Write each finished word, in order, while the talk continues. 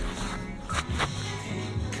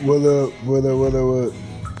What up, what up, what up, what?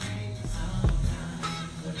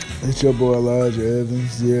 It's your boy Elijah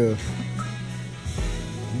Evans, yeah.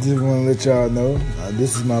 Just want to let y'all know,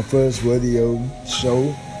 this is my first radio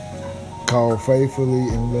show called Faithfully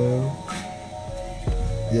in Love.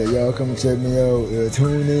 Yeah, y'all come check me out.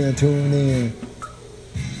 Tune in.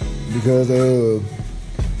 Because I'm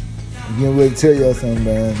getting ready to tell y'all something,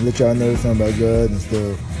 man. Let y'all know something about God and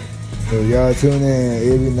stuff. So y'all tune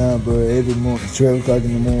in every night, bro. Every morning, 12 o'clock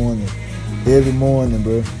in the morning. Every morning,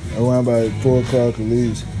 bro. Around about 4 o'clock at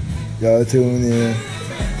least. Y'all tune in.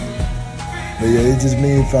 But yeah, it's just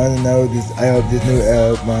me finding out this new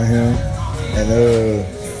app by him.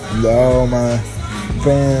 And all my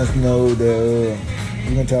fans know that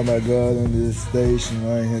we're gonna talk about God on this station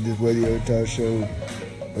right here, this radio talk show.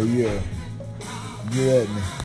 But yeah, get at me.